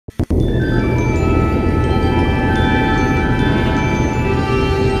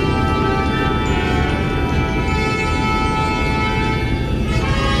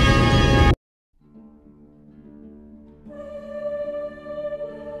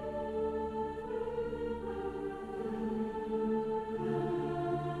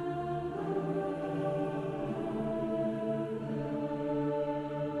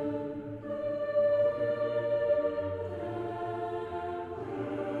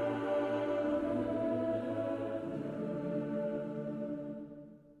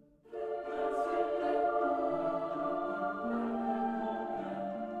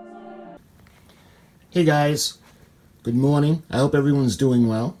Hey guys, good morning. I hope everyone's doing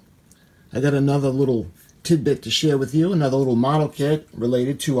well. I got another little tidbit to share with you, another little model kit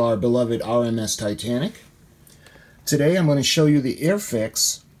related to our beloved R.M.S. Titanic. Today I'm going to show you the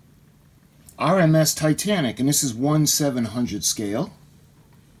AIRFIX R.M.S. Titanic, and this is 1/700 scale.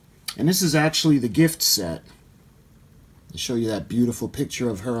 And this is actually the gift set. I'll show you that beautiful picture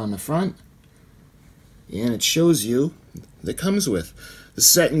of her on the front. And it shows you that comes with. The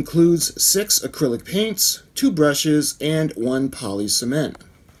set includes 6 acrylic paints, 2 brushes, and 1 poly cement.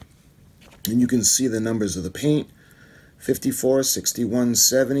 And you can see the numbers of the paint: 54, 61,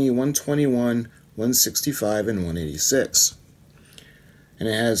 70, 121, 165, and 186. And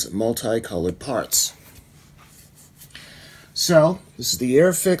it has multicolored parts. So, this is the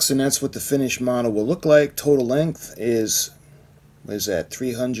AIRFIX, and that's what the finished model will look like. Total length is, what is that,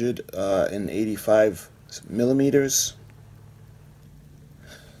 385 millimeters.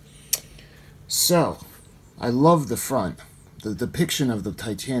 So, I love the front. The depiction of the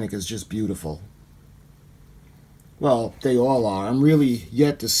Titanic is just beautiful. Well, they all are. I'm really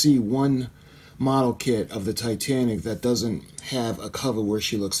yet to see one model kit of the Titanic that doesn't have a cover where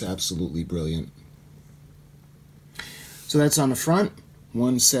she looks absolutely brilliant. So that's on the front,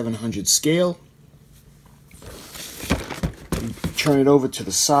 1/700 scale. You turn it over to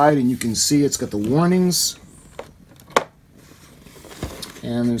the side and you can see it's got the warnings.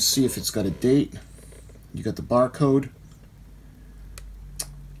 And let's see if it's got a date. You got the barcode.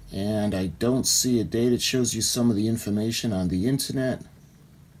 And I don't see a date. It shows you some of the information on the internet.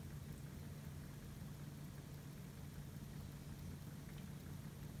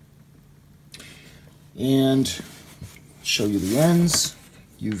 And show you the ends.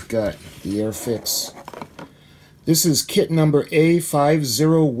 You've got the AIRFIX. This is kit number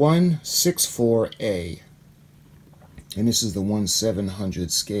A50164A. And this is the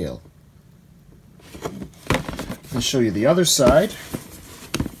 1/700 scale. I'll show you the other side.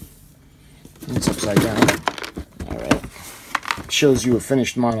 It's upside down. Alright. It shows you a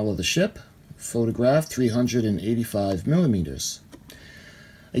finished model of the ship. Photograph 385 millimeters.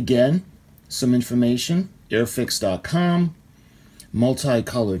 Again, some information. AIRFIX.com.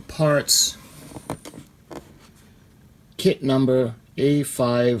 Multicolored parts. Kit number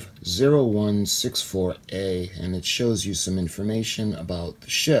A50164A, and it shows you some information about the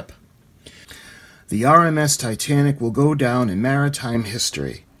ship. The R.M.S. Titanic will go down in maritime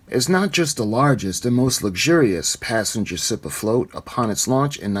history as not just the largest and most luxurious passenger ship afloat upon its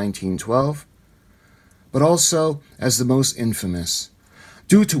launch in 1912, but also as the most infamous,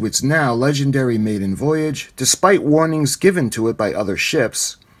 due to its now legendary maiden voyage. Despite warnings given to it by other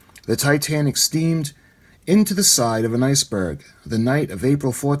ships, the Titanic steamed into the side of an iceberg the night of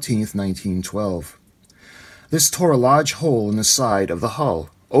April 14th, 1912. This tore a large hole in the side of the hull,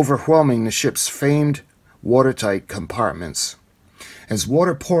 overwhelming the ship's famed watertight compartments. As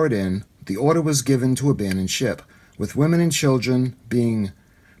water poured in, the order was given to abandon ship, with women and children being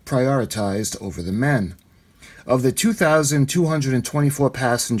prioritized over the men. Of the 2,224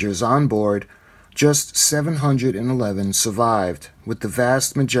 passengers on board, just 711 survived, with the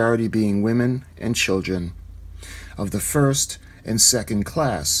vast majority being women and children of the first and second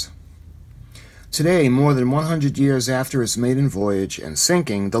class. Today, more than 100 years after its maiden voyage and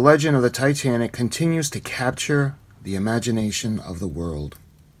sinking, the legend of the Titanic continues to capture the imagination of the world.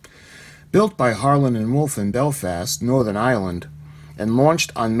 Built by Harland and Wolff in Belfast, Northern Ireland, and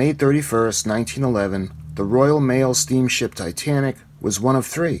launched on May 31st, 1911, the Royal Mail steamship Titanic was one of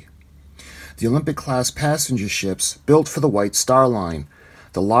 3. The Olympic-class passenger ships built for the White Star Line,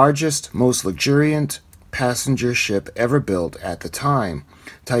 the largest, most luxuriant passenger ship ever built at the time.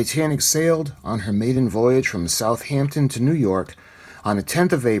 Titanic sailed on her maiden voyage from Southampton to New York on the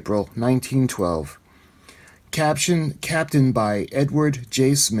 10th of April, 1912. Captained by Edward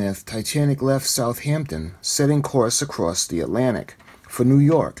J. Smith, Titanic left Southampton, setting course across the Atlantic for New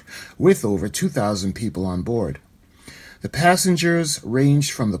York, with over 2,000 people on board. The passengers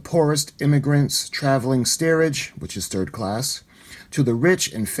ranged from the poorest immigrants traveling steerage, which is third class, to the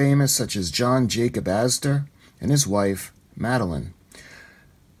rich and famous such as John Jacob Astor and his wife, Madeline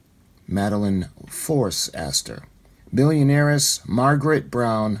Force Astor, millionaires Margaret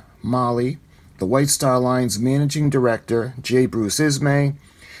Brown Molly, the White Star Line's managing director, J. Bruce Ismay,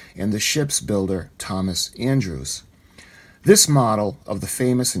 and the ship's builder, Thomas Andrews. This model of the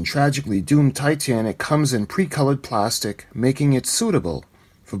famous and tragically doomed Titanic comes in pre-colored plastic, making it suitable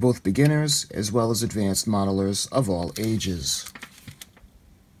for both beginners as well as advanced modelers of all ages.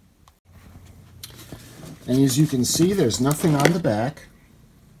 And as you can see, there's nothing on the back.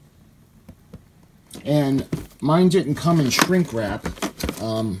 And mine didn't come in shrink wrap,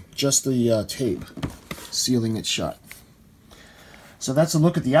 just the tape. sealing it shut. So that's a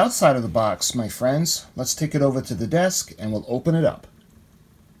look at the outside of the box, my friends. Let's take it over to the desk and we'll open it up.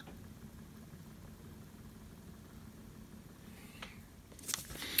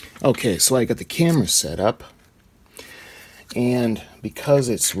 Okay, so I got the camera set up, and because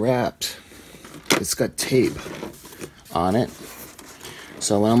it's wrapped, it's got tape on it.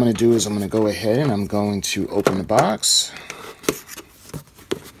 So what I'm going to do is I'm going to go ahead and I'm going to open the box.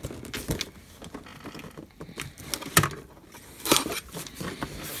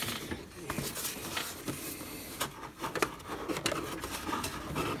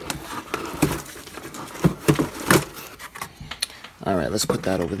 Alright, let's put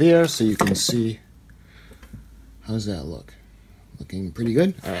that over there so you can see. How does that look? Looking pretty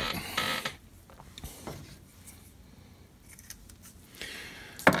good? Alright.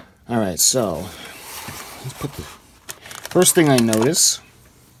 Alright, so let's put the first thing I notice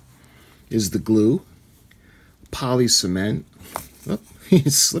is the glue. Poly cement. Oh, he's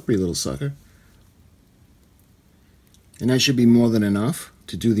a slippery little sucker. And that should be more than enough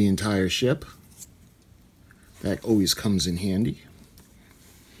to do the entire ship. That always comes in handy.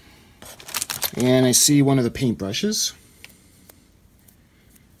 And I see one of the paintbrushes.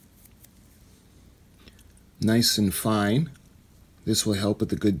 Nice and fine. This will help with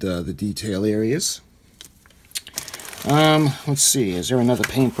the good the detail areas. Let's see, is there another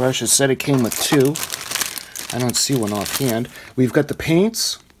paintbrush? It said it came with two. I don't see one offhand. We've got the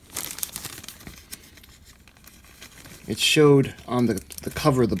paints. It showed on the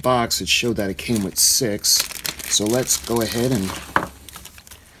cover of the box, it showed that it came with 6. So let's go ahead and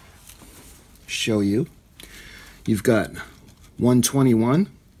show you. You've got 121,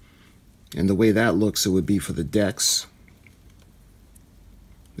 and the way that looks, it would be for the decks,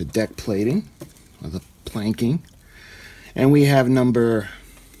 the deck plating or the planking. And we have number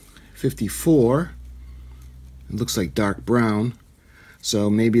 54. It looks like dark brown, so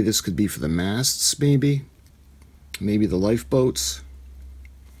maybe this could be for the masts, maybe the lifeboats.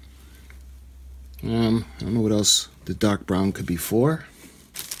 I don't know what else the dark brown could be for.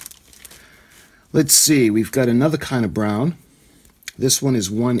 Let's see, we've got another kind of brown. This one is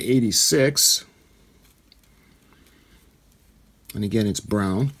 186. And again, it's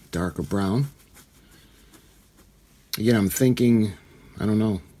brown, darker brown. Again, I'm thinking, I don't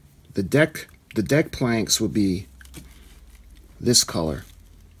know, the deck planks would be this color.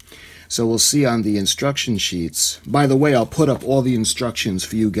 So we'll see on the instruction sheets. By the way, I'll put up all the instructions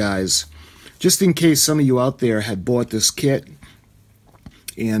for you guys, just in case some of you out there had bought this kit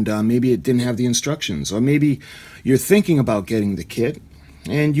and maybe it didn't have the instructions, or maybe you're thinking about getting the kit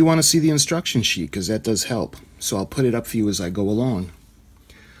and you want to see the instruction sheet, because that does help. So I'll put it up for you as I go along.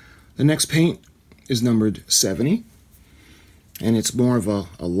 The next paint is numbered 70, and it's more of a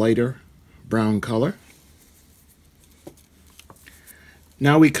lighter brown color.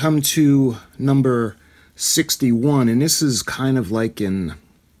 Now we come to number 61, and this is kind of like an,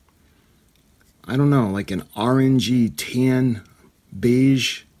 I don't know, like an orangey tan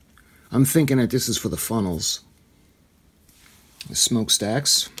beige. I'm thinking that this is for the funnels, the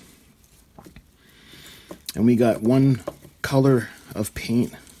smokestacks. And we got one color of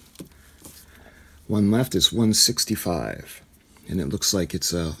paint. One left is 165, and it looks like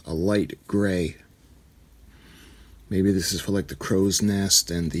it's a light gray. Maybe this is for like the crow's nest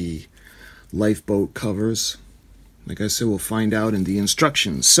and the lifeboat covers. Like I said, we'll find out in the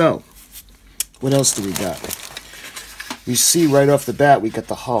instructions. So, what else do we got? We see right off the bat we got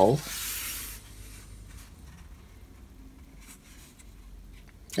the hull.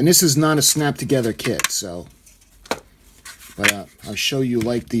 And this is not a snap together kit, so, but I'll show you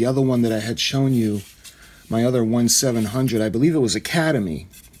like the other one that I had shown you, my other 1700, I believe it was Academy.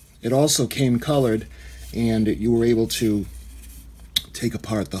 It also came colored, and you were able to take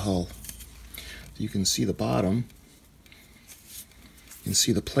apart the hull. You can see the bottom. You can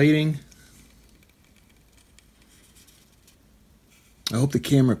see the plating. I hope the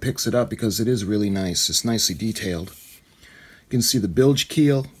camera picks it up because it is really nice. It's nicely detailed. You can see the bilge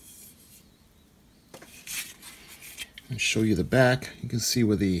keel. I'll show you the back. You can see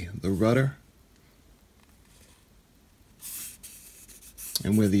where the rudder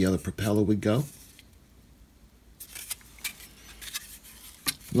and where the other propeller would go.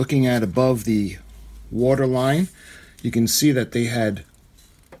 Looking at above the water line, you can see that they had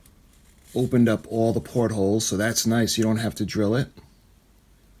opened up all the portholes, so that's nice. You don't have to drill it.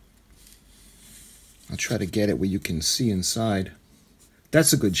 I'll try to get it where you can see inside.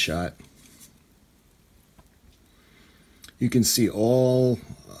 That's a good shot. You can see all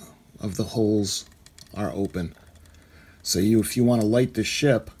of the holes are open. So if you want to light the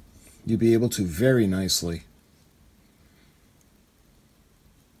ship, you'll be able to very nicely.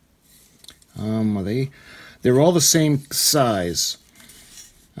 They're all the same size,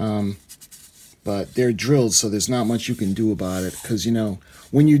 but they're drilled, so there's not much you can do about it, because you know,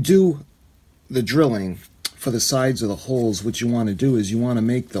 when you do the drilling for the sides of the holes, what you want to do is you want to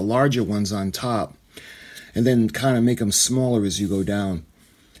make the larger ones on top and then kind of make them smaller as you go down.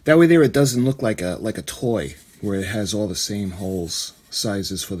 That way there it doesn't look like a toy where it has all the same holes,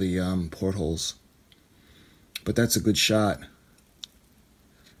 sizes for the portholes. But that's a good shot,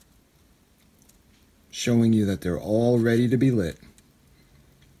 showing you that they're all ready to be lit.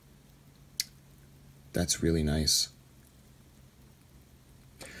 That's really nice.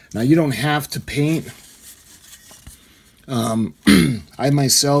 Now you don't have to paint. I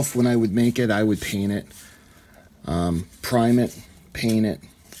myself, when I would make it, I would paint it, prime it, paint it,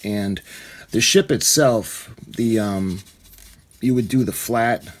 and the ship itself, you would do the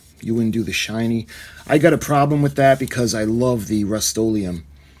flat, you wouldn't do the shiny. I got a problem with that because I love the Rust-Oleum,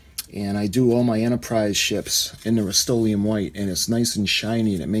 and I do all my Enterprise ships in the Rust-Oleum white, and it's nice and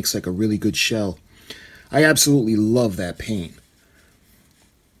shiny, and it makes like a really good shell. I absolutely love that paint.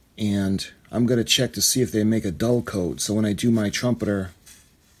 And I'm going to check to see if they make a dull coat, so when I do my Trumpeter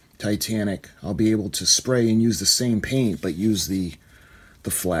Titanic, I'll be able to spray and use the same paint, but use the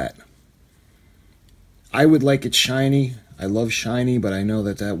flat. I would like it shiny. I love shiny, but I know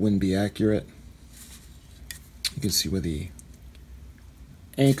that that wouldn't be accurate. You can see where the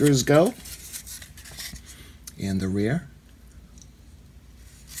anchors go and the rear.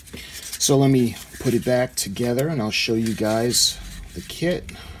 So let me put it back together and I'll show you guys the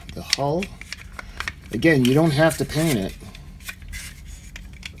kit, the hull. Again, you don't have to paint it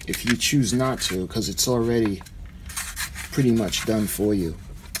if you choose not to, because it's already pretty much done for you.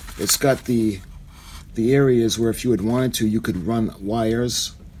 It's got the areas where if you had wanted to, you could run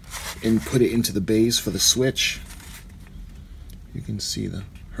wires and put it into the base for the switch. You can see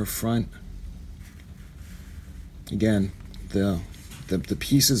her front. Again, the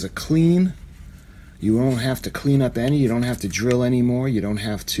pieces are clean. You don't have to clean up any. You don't have to drill anymore. You don't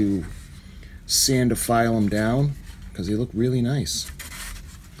have to sand or file them down, because they look really nice.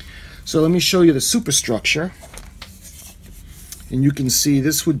 So let me show you the superstructure. And you can see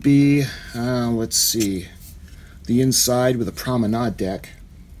this would be, let's see, the inside with a promenade deck.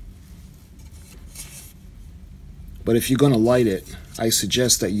 But if you're going to light it, I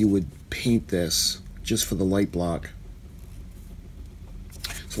suggest that you would paint this just for the light block.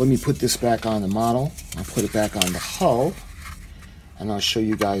 So let me put this back on the model. I'll put it back on the hull, and I'll show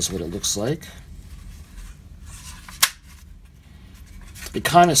you guys what it looks like. It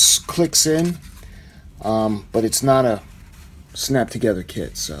kind of clicks in, but it's not a snap together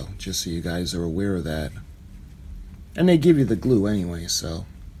kit, so just so you guys are aware of that. And they give you the glue anyway, so.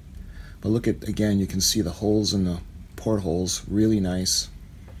 But look at, again, you can see the holes in the portholes, really nice.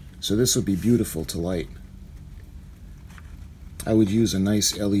 So this would be beautiful to light. I would use a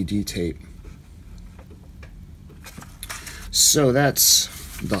nice LED tape. So that's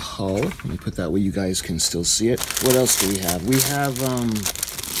the hull. Let me put that where you guys can still see it. What else do we have? We have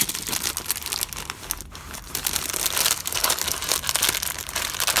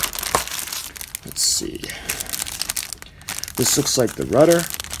let's see. This looks like the rudder.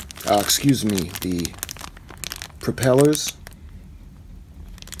 Excuse me, the propellers.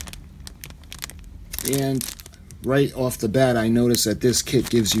 And right off the bat, I noticed that this kit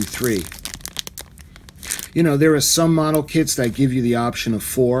gives you 3. You know, there are some model kits that give you the option of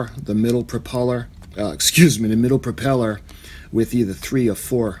 4, the middle propeller, the middle propeller with either 3 or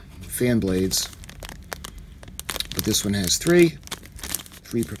 4 fan blades. But this one has 3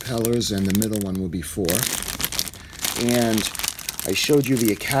 propellers, and the middle one will be 4. And I showed you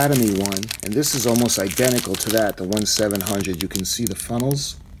the Academy one, and this is almost identical to that, the 1700. You can see the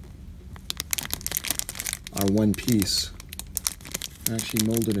funnels are one piece. They're actually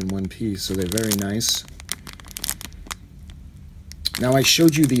molded in one piece, so they're very nice. Now I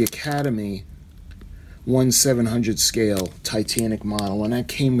showed you the Academy 1700 scale Titanic model, and that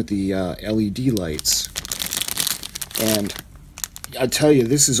came with the LED lights. And I tell you,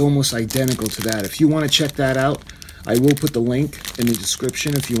 this is almost identical to that. If you want to check that out, I will put the link in the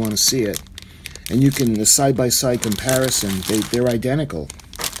description if you want to see it. And you can, the side-by-side comparison, they're identical.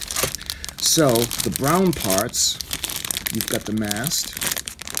 So, the brown parts, you've got the mast.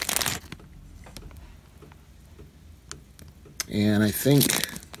 And I think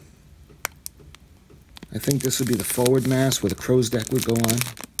this would be the forward mast where the crow's deck would go on.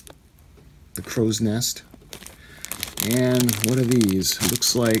 The crow's nest. And what are these? It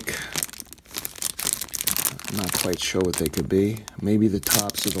looks like I'm not quite sure what they could be. Maybe the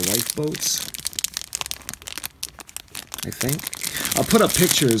tops of the lifeboats, I think. I'll put up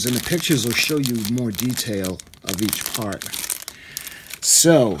pictures, and the pictures will show you more detail of each part.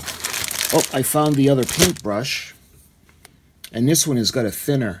 So, oh, I found the other paintbrush, and this one has got a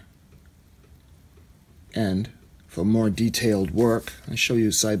thinner end for more detailed work. I'll show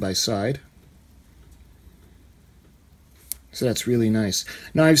you side by side. So that's really nice.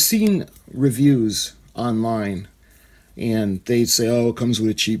 Now, I've seen reviews online, and they say, oh, it comes with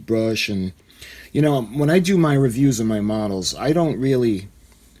a cheap brush. And, you know, when I do my reviews of my models, I don't really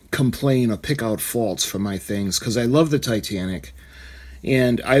complain or pick out faults for my things, because I love the Titanic,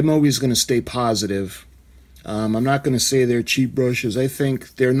 and I'm always going to stay positive. I'm not going to say they're cheap brushes. I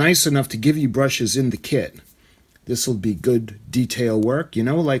think they're nice enough to give you brushes in the kit. This will be good detail work, you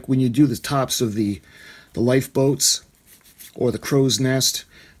know, like when you do the tops of the lifeboats or the crow's nest,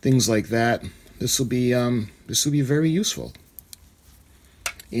 things like that. This will be very useful.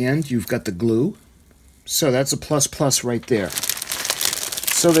 And you've got the glue, so that's a plus right there.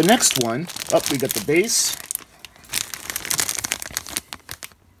 So the next one, we got the base.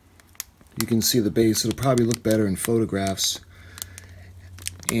 You can see the base. It'll probably look better in photographs.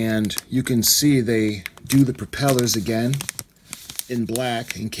 And you can see they do the propellers again in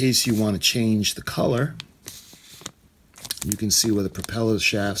black in case you want to change the color. You can see where the propeller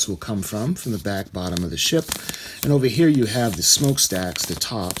shafts will come from the back bottom of the ship. And over here you have the smokestacks, the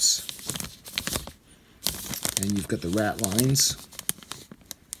tops. And you've got the rat lines.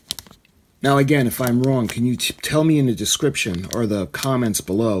 Now again, if I'm wrong, can you tell me in the description or the comments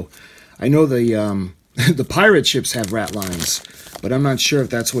below? I know the the pirate ships have rat lines, but I'm not sure if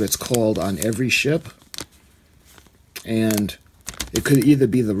that's what it's called on every ship. And it could either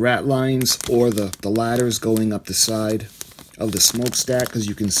be the rat lines or the ladders going up the side of the smokestack, because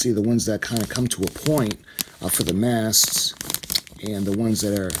you can see the ones that kind of come to a point are for the masts, and the ones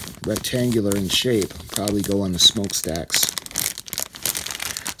that are rectangular in shape probably go on the smokestacks.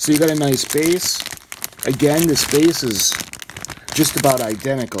 So you got a nice base. Again, this base is just about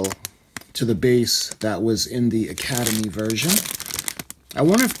identical to the base that was in the Academy version. I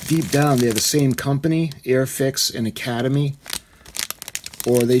wonder if deep down they're the same company, AIRFIX and Academy,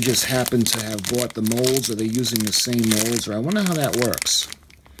 or they just happen to have bought the molds, or they're using the same molds, or I wonder how that works.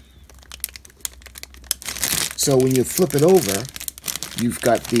 So when you flip it over, you've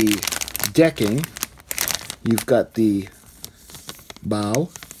got the decking, you've got the bow,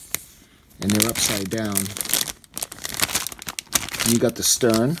 and they're upside down. You got the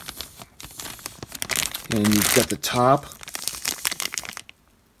stern, and you've got the top,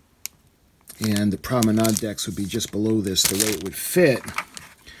 and the promenade decks would be just below this, the way it would fit.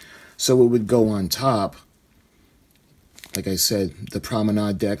 So it would go on top. Like I said, the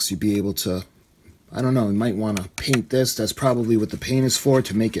promenade decks, you'd be able to, I don't know, you might want to paint this. That's probably what the paint is for,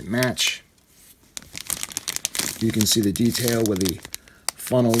 to make it match. You can see the detail where the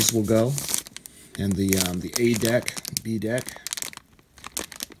funnels will go, and the A deck, B deck,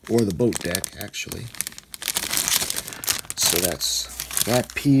 or the boat deck, actually. So that's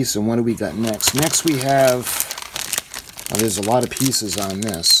that piece. And what do we got next? Next we have, there's a lot of pieces on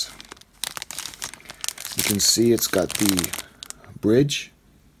this. You can see it's got the bridge,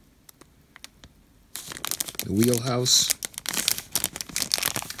 the wheelhouse,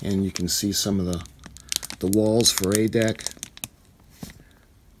 and you can see some of the walls for A deck.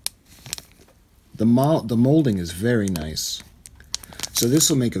 The molding is very nice. So this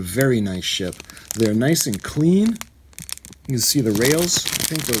will make a very nice ship. They're nice and clean. You can see the rails. I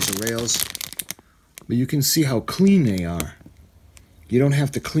think those are rails. But you can see how clean they are. You don't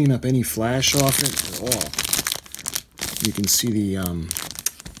have to clean up any flash off it at all. You can see the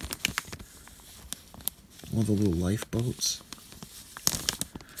all the little lifeboats.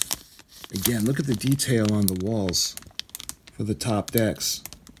 Again, look at the detail on the walls for the top decks.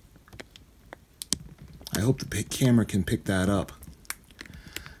 I hope the camera can pick that up.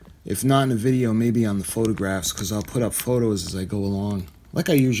 If not in the video, maybe on the photographs, because I'll put up photos as I go along, like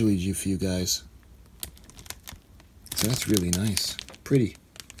I usually do for you guys. So that's really nice. Pretty.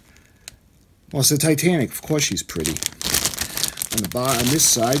 Well, it's the Titanic. Of course she's pretty. On the bottom, on this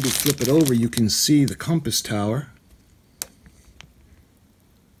side, we flip it over, you can see the compass tower.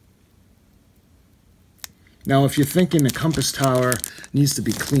 Now, if you're thinking the compass tower needs to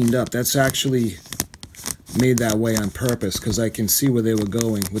be cleaned up, that's actually made that way on purpose, because I can see where they were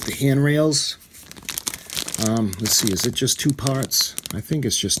going with the handrails. Let's see, is it just two parts? I think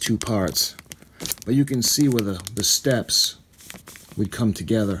it's just two parts, but you can see where the steps would come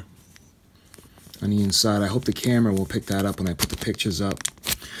together on the inside. I hope the camera will pick that up when I put the pictures up.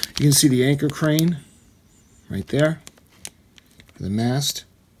 You can see the anchor crane right there for the mast.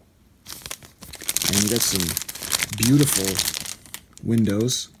 And you got some beautiful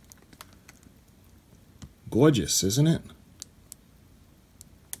windows. Gorgeous, isn't it?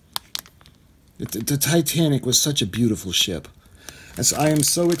 The Titanic was such a beautiful ship. As I am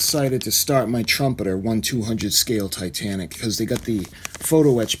so excited to start my Trumpeter 1/200 scale Titanic, because they got the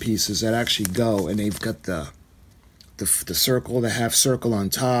photo etch pieces that actually go, and they've got the circle, the half circle on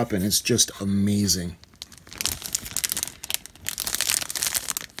top, and it's just amazing.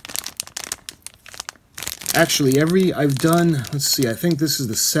 Actually, I've done, let's see, I think this is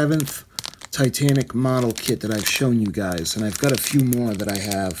the 7th Titanic model kit that I've shown you guys, and I've got a few more that I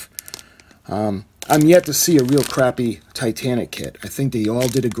have. I'm yet to see a real crappy Titanic kit. I think they all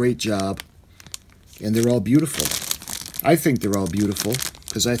did a great job, and they're all beautiful. I think they're all beautiful,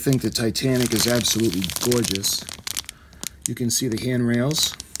 because I think the Titanic is absolutely gorgeous. You can see the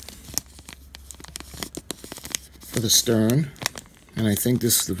handrails for the stern, and I think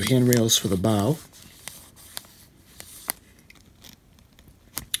this is the handrails for the bow.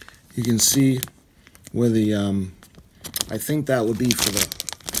 You can see where the, I think that would be for the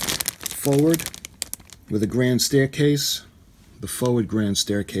forward, with a grand staircase, the forward grand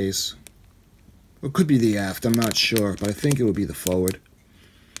staircase. Or it could be the aft, I'm not sure, but I think it would be the forward.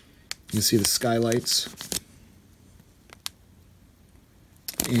 You can see the skylights.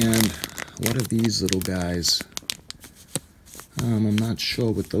 And what are these little guys? I'm not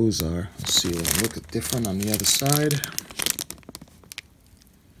sure what those are. Let's see, it'll look different on the other side.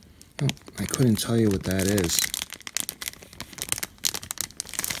 Oh, I couldn't tell you what that is.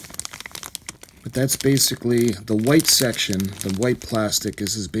 But that's basically the white section, the white plastic.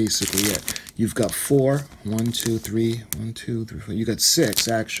 This is basically it. You've got 4, 1, 2, 3, 1, 2, 3, 4. You got 6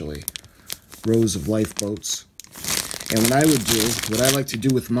 actually rows of lifeboats. And what I like to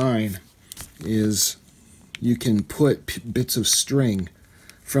do with mine is you can put bits of string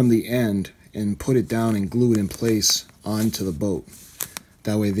from the end and put it down and glue it in place onto the boat.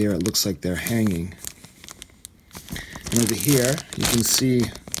 That way there it looks like they're hanging. And over here you can see,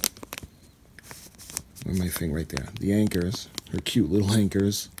 where's my thing right there, the anchors, her cute little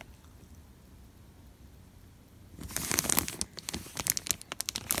anchors.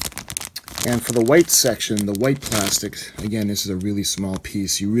 And for the white section, the white plastic, again, this is a really small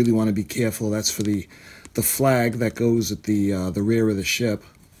piece. You really want to be careful. That's for the flag that goes at the rear of the ship,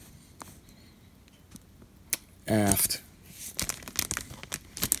 aft.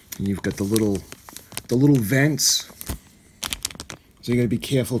 And you've got the little vents, so you got to be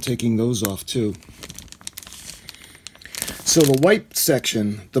careful taking those off too. So the white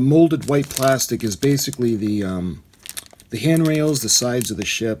section, the molded white plastic, is basically the handrails, the sides of the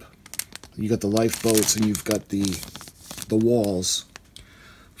ship. You got the lifeboats, and you've got the walls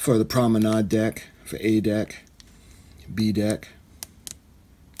for the promenade deck, for A deck, B deck.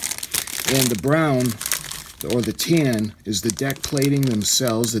 And the brown, or the tan, is the deck plating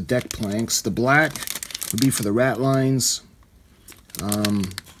themselves, the deck planks. The black would be for the rat lines,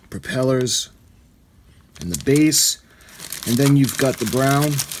 propellers, and the base. And then you've got the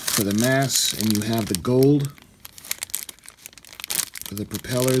brown for the masts, and you have the gold for the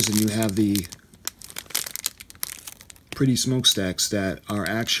propellers, and you have the pretty smokestacks that are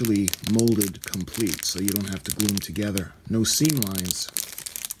actually molded complete, so you don't have to glue them together. No seam lines.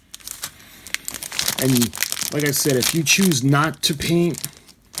 And like I said, if you choose not to paint,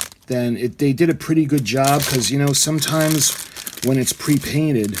 then they did a pretty good job, because, you know, sometimes when it's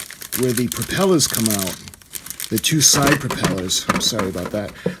pre-painted, where the propellers come out, the 2 side propellers, I'm sorry about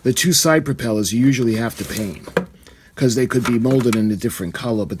that, the 2 side propellers you usually have to paint, because they could be molded in a different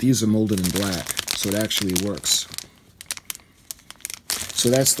color, but these are molded in black, so it actually works. So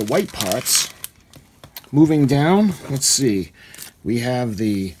that's the white parts. Moving down, let's see, we have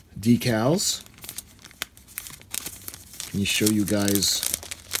the decals. Let me show you guys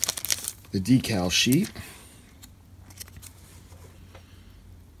the decal sheet.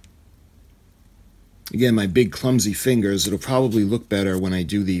 Again, my big clumsy fingers, it'll probably look better when I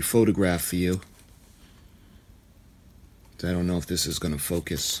do the photograph for you. I don't know if this is going to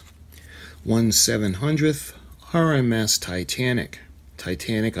focus. 1/700th R.M.S. Titanic.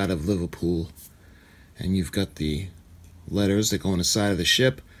 Titanic out of Liverpool. And you've got the letters that go on the side of the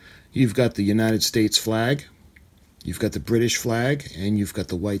ship. You've got the United States flag. You've got the British flag. And you've got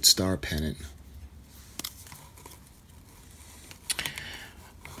the white star pennant.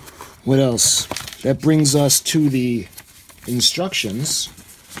 What else? That brings us to the instructions.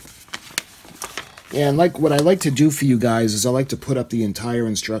 And what I like to do for you guys is I like to put up the entire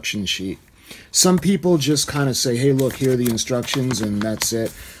instruction sheet. Some people just kind of say, hey, look, here are the instructions, and that's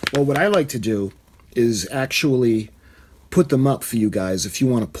it. Well, what I like to do is actually put them up for you guys if you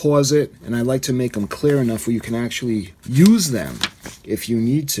want to pause it, and I like to make them clear enough where you can actually use them if you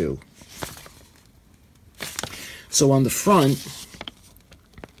need to. So on the front,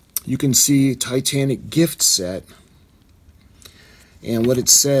 you can see Titanic gift set, and what it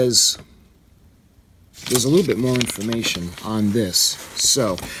says, there's a little bit more information on this.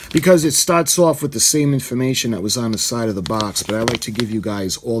 So, because it starts off with the same information that was on the side of the box, but I like to give you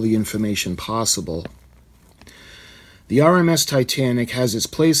guys all the information possible. The R.M.S. Titanic has its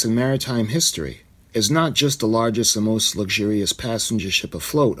place in maritime history as not just the largest and most luxurious passenger ship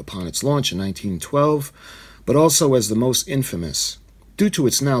afloat upon its launch in 1912, but also as the most infamous, due to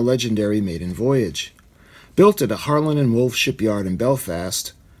its now legendary maiden voyage. Built at a Harland and Wolff shipyard in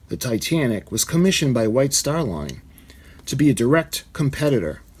Belfast, the Titanic was commissioned by White Star Line to be a direct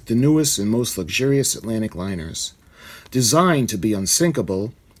competitor with the newest and most luxurious Atlantic liners. Designed to be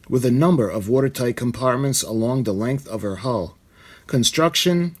unsinkable, with a number of watertight compartments along the length of her hull,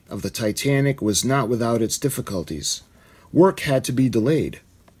 construction of the Titanic was not without its difficulties. Work had to be delayed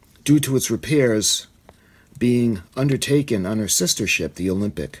due to its repairs being undertaken on her sister ship, the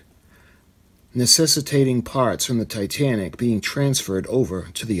Olympic, necessitating parts from the Titanic being transferred over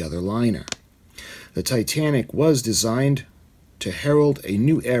to the other liner. The Titanic was designed to herald a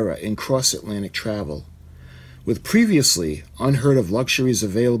new era in cross-Atlantic travel, with previously unheard-of luxuries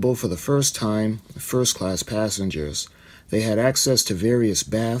available for the first time for first-class passengers. They had access to various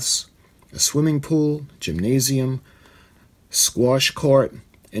baths, a swimming pool, gymnasium, squash court,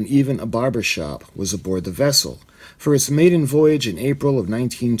 and even a barber shop was aboard the vessel for its maiden voyage in April of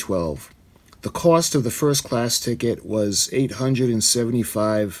 1912. The cost of the first-class ticket was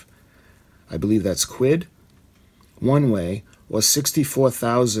 875, I believe that's quid, one way, or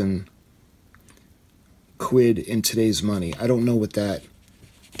 64,000 quid in today's money. I don't know what that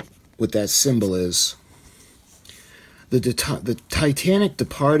symbol is. The Titanic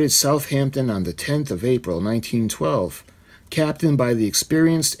departed Southampton on the 10th of April, 1912, captained by the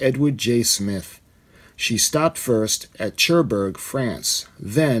experienced Edward J. Smith. She stopped first at Cherbourg, France,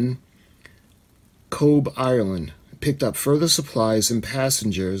 then Cobb, Ireland, picked up further supplies and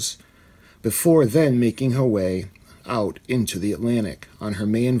passengers before then making her way out into the Atlantic on her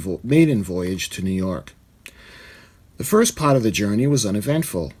maiden voyage to New York. The first part of the journey was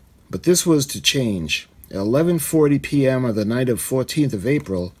uneventful, but this was to change. At 11:40 p.m. on the night of 14th of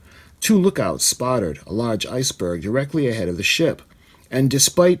April, two lookouts spotted a large iceberg directly ahead of the ship, and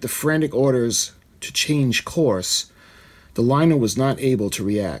despite the frantic orders to change course, the liner was not able to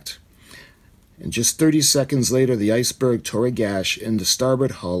react. And just 30 seconds later, the iceberg tore a gash in the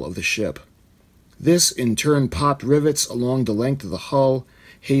starboard hull of the ship. This, in turn, popped rivets along the length of the hull,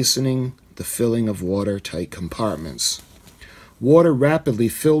 hastening the filling of watertight compartments. Water rapidly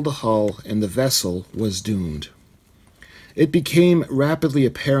filled the hull, and the vessel was doomed. It became rapidly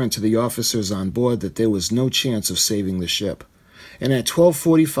apparent to the officers on board that there was no chance of saving the ship, and at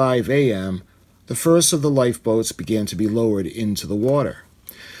 12:45 a.m., the first of the lifeboats began to be lowered into the water.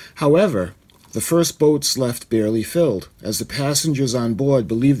 However, the first boats left barely filled, as the passengers on board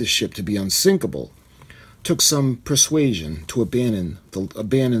believed the ship to be unsinkable. Took some persuasion to abandon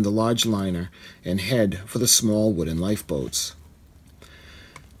the large liner and head for the small wooden lifeboats.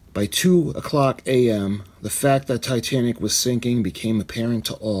 By 2:00 a.m., the fact that Titanic was sinking became apparent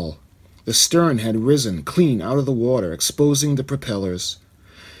to all. The stern had risen clean out of the water, exposing the propellers,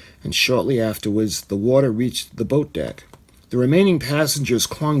 and shortly afterwards the water reached the boat deck. The remaining passengers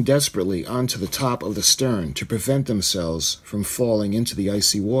clung desperately onto the top of the stern to prevent themselves from falling into the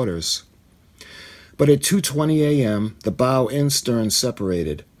icy waters. But at 2:20 a.m., the bow and stern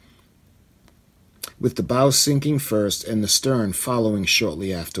separated, with the bow sinking first and the stern following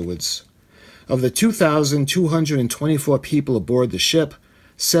shortly afterwards. Of the 2,224 people aboard the ship,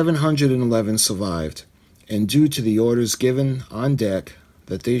 711 survived, and due to the orders given on deck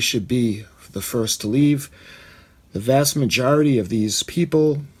that they should be the first to leave, the vast majority of these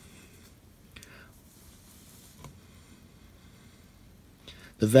people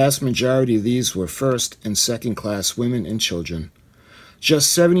were first and second class women and children.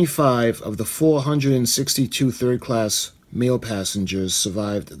 Just 75 of the 462 third-class male passengers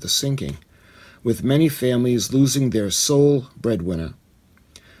survived the sinking, with many families losing their sole breadwinner.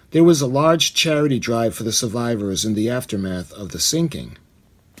 There was a large charity drive for the survivors in the aftermath of the sinking.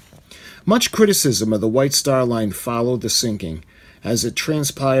 Much criticism of the White Star Line followed the sinking, as it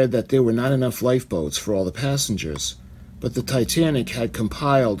transpired that there were not enough lifeboats for all the passengers, but the Titanic had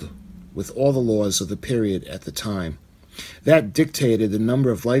complied with all the laws of the period at the time. That dictated the number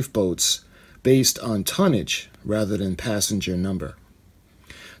of lifeboats based on tonnage rather than passenger number.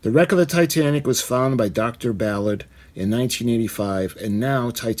 The wreck of the Titanic was found by Dr. Ballard in 1985, and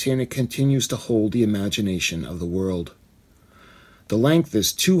now Titanic continues to hold the imagination of the world. The length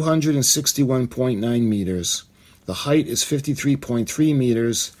is 261.9 meters. The height is 53.3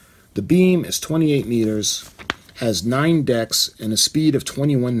 meters. The beam is 28 meters, has 9 decks, and a speed of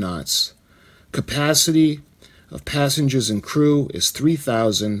 21 knots. Capacity of passengers and crew is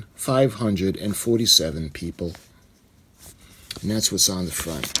 3,547 people. And that's what's on the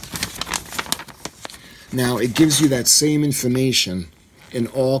front. Now, it gives you that same information in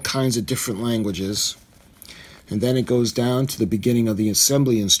all kinds of different languages. And then it goes down to the beginning of the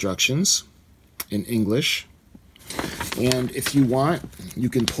assembly instructions in English. And if you want, you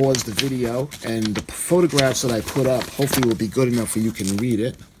can pause the video, and the photographs that I put up hopefully will be good enough where you can read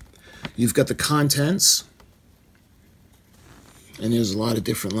it. You've got the contents, and there's a lot of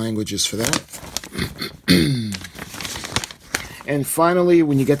different languages for that. And finally,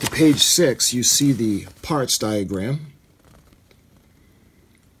 when you get to page 6, you see the parts diagram.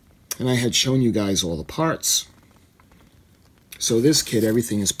 And I had shown you guys all the parts. So this kit,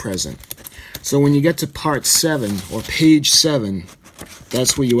 everything is present. So when you get to part 7, or page 7,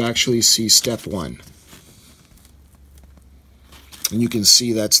 that's where you actually see step 1. And you can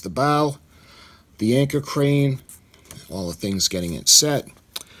see that's the bow, the anchor crane, all the things getting it set.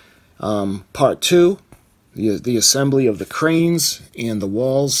 Part 2, the assembly of the cranes and the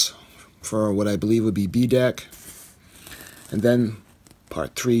walls for what I believe would be B deck. And then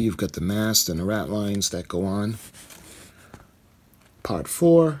part 3, you've got the mast and the rat lines that go on. Part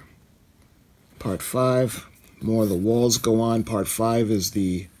 4, part 5, more of the walls go on. Part 5 is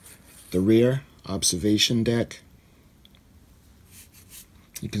the rear observation deck.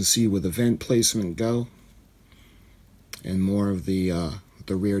 You can see where the vent placement go, and more of the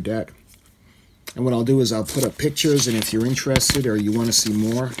rear deck. And what I'll do is I'll put up pictures, and if you're interested or you want to see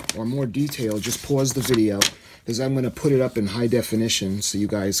more or more detail, just pause the video, because I'm going to put it up in high definition so you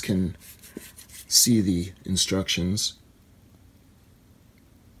guys can see the instructions.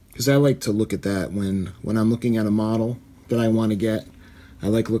 Because I like to look at that when I'm looking at a model that I want to get. I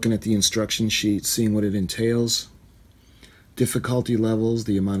like looking at the instruction sheet, seeing what it entails, difficulty levels,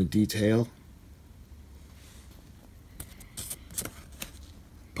 the amount of detail.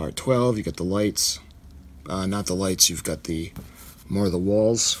 Part 12, you got the lights. Not the lights, you've got more of the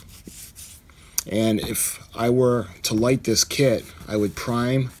walls. And if I were to light this kit, I would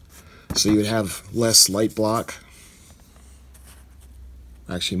prime, so you would have less light block.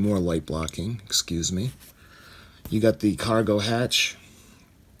 Actually, more light blocking, excuse me. You got the cargo hatch.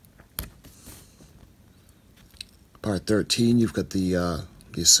 Part 13, you've got the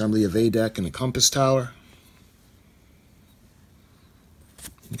assembly of A deck and the compass tower.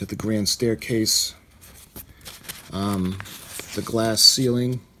 You got the grand staircase, the glass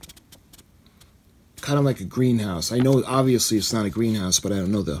ceiling, kind of like a greenhouse. I know obviously it's not a greenhouse, but I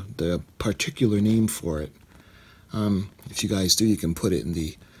don't know the particular name for it. If you guys do, you can put it in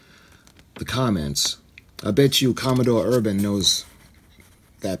the comments. I bet you Commodore Urban knows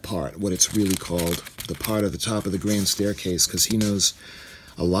that part, what it's really called, the part at the top of the grand staircase, because he knows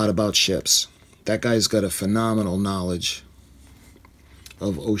a lot about ships. That guy's got a phenomenal knowledge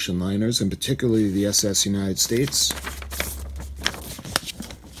of ocean liners, and particularly the SS United States.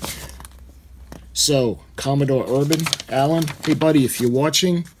 So, Commodore Urban, Alan, hey buddy, if you're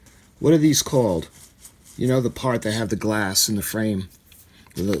watching, what are these called? You know, the part that have the glass in the frame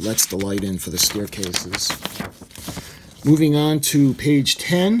that lets the light in for the staircases. Moving on to page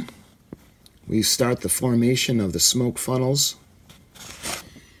 10, we start the formation of the smoke funnels.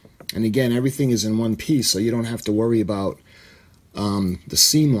 And again, everything is in one piece, so you don't have to worry about the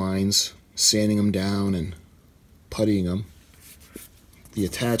seam lines, sanding them down and puttying them. The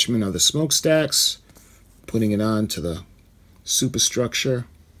attachment of the smokestacks, putting it on to the superstructure.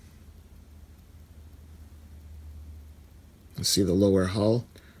 You see the lower hull.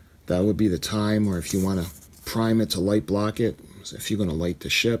 That would be the time, or if you want to prime it to light block it, if you're going to light the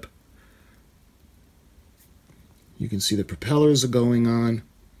ship. You can see the propellers are going on.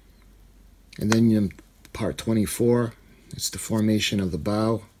 And then in part 24, it's the formation of the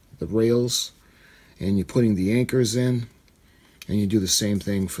bow, the rails, and you're putting the anchors in, and you do the same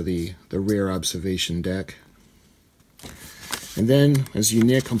thing for the rear observation deck. And then, as you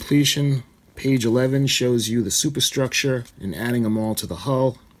near completion, page 11 shows you the superstructure and adding them all to the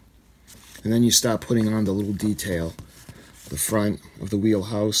hull. And then you start putting on the little detail, the front of the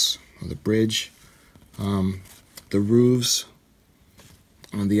wheelhouse, or the bridge, the roofs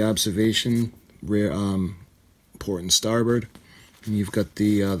on the observation, rear, port and starboard. And you've got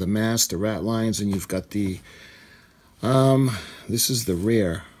the mast, the rat lines, and you've got the This is the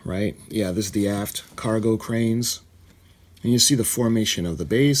rear, right? Yeah, this is the aft cargo cranes. And you see the formation of the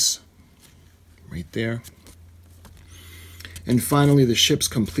base right there. And finally, the ship's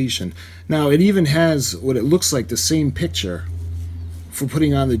completion. Now, it even has what it looks like the same picture for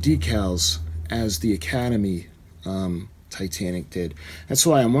putting on the decals as the Academy Titanic did. That's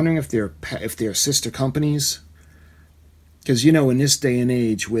why I'm wondering if they're sister companies. Because, you know, in this day and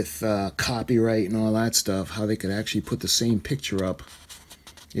age with copyright and all that stuff, how they could actually put the same picture up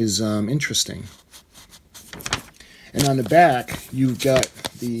is interesting. And on the back, you've got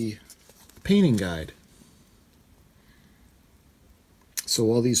the painting guide. So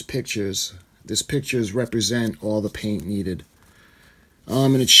all these pictures represent all the paint needed.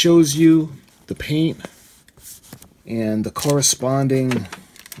 And it shows you the paint and the corresponding,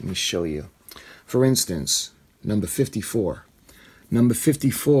 let me show you. For instance, number 54. Number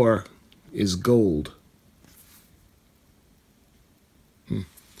 54 is gold.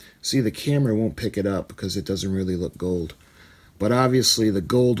 See, the camera won't pick it up because it doesn't really look gold. But obviously the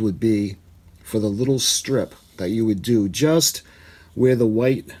gold would be for the little strip that you would do just where the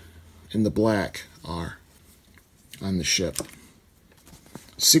white and the black are on the ship.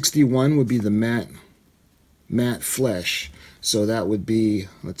 61 would be the matte flesh. So that would be,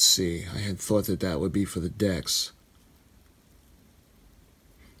 let's see, I had thought that would be for the decks.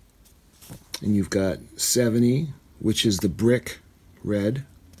 And you've got 70, which is the brick red.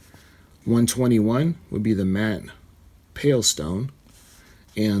 121 would be the matte pale stone.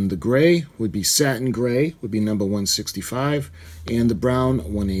 And the gray would be satin gray, would be number 165. And the brown,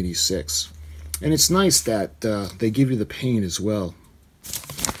 186. And it's nice that they give you the paint as well.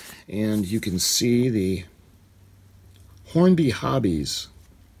 And you can see the Hornby Hobbies.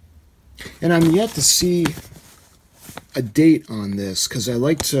 And I'm yet to see a date on this because I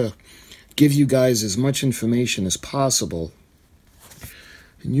like to give you guys as much information as possible.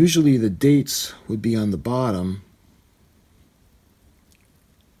 And usually the dates would be on the bottom.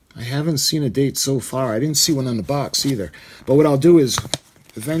 I haven't seen a date so far. I didn't see one on the box either. But what I'll do is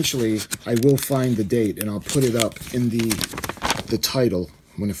eventually I will find the date and I'll put it up in the title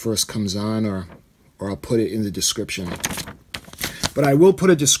when it first comes on, or I'll put it in the description. But I will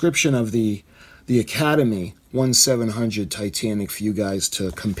put a description of the Academy 1700 Titanic for you guys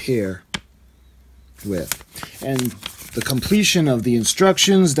to compare with. And the completion of the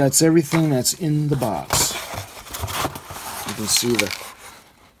instructions, that's everything that's in the box. You can see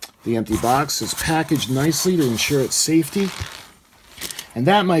the empty box is packaged nicely to ensure its safety. And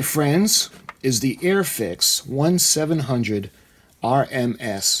that, my friends, is the AIRFIX 1700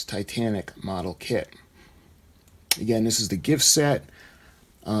 R.M.S. Titanic Model Kit. Again, this is the gift set.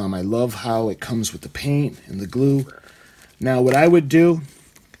 I love how it comes with the paint and the glue. Now, what I would do,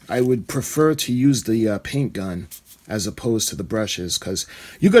 I would prefer to use the paint gun as opposed to the brushes, because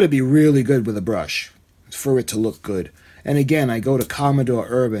you got to be really good with a brush for it to look good. And again, I go to Commodore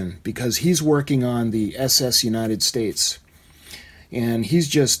Urban because he's working on the SS United States. And he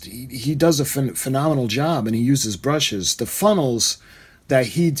does a phenomenal job, and he uses brushes. The funnels that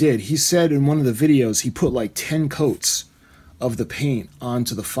he did, he said in one of the videos, he put like 10 coats of the paint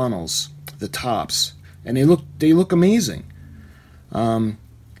onto the funnels, the tops, and they look amazing.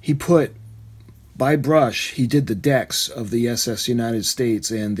 He put, by brush, he did the decks of the SS United States,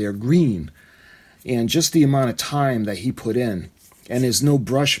 and they're green. And just the amount of time that he put in, and there's no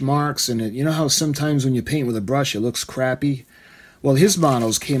brush marks, and you know how sometimes when you paint with a brush it looks crappy? Well, his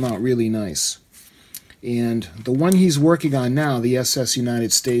models came out really nice. And the one he's working on now, the SS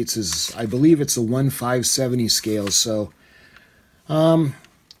United States, is, I believe it's a 1/570 scale. So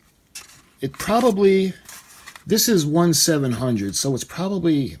it probably, this is 1/700, so it's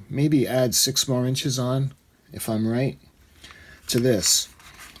probably, maybe add 6 more inches on, if I'm right, to this.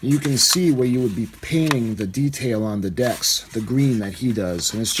 You can see where you would be painting the detail on the decks, the green that he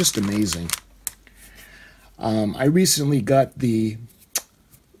does, and it's just amazing. I recently got the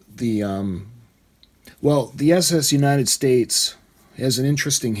SS United States has an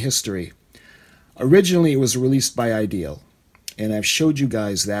interesting history. Originally, it was released by Ideal, and I've showed you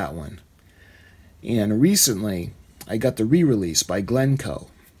guys that one. And recently, I got the re-release by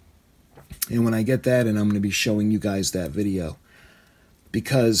Glencoe. And when I get that, and I'm going to be showing you guys that video,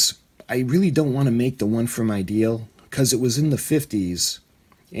 because I really don't want to make the one from Ideal, because it was in the 50s.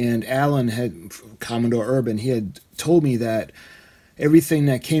 And Alan had, Commodore Urban, he had told me that everything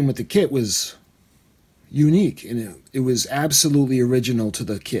that came with the kit was unique, and it was absolutely original to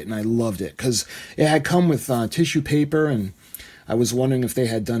the kit, and I loved it because it had come with tissue paper, and I was wondering if they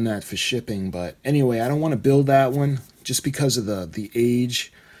had done that for shipping. But anyway, I don't want to build that one just because of the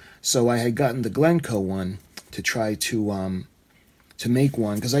age. So I had gotten the Glencoe one to try to make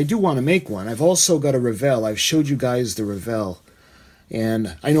one, because I do want to make one. I've also got a Revell. I've showed you guys the Revell,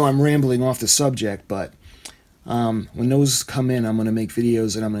 and I know I'm rambling off the subject, but when those come in, I'm going to make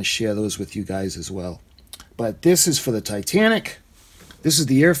videos and I'm going to share those with you guys as well. But this is for the Titanic. This is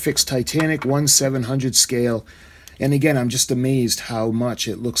the AIRFIX Titanic 1/700 scale. And again, I'm just amazed how much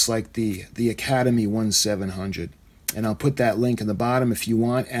it looks like the Academy 1/700. And I'll put that link in the bottom if you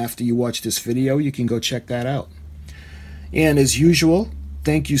want. After you watch this video, you can go check that out. And as usual,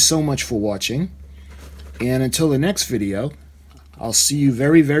 thank you so much for watching. And until the next video, I'll see you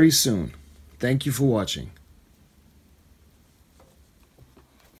very, very soon. Thank you for watching.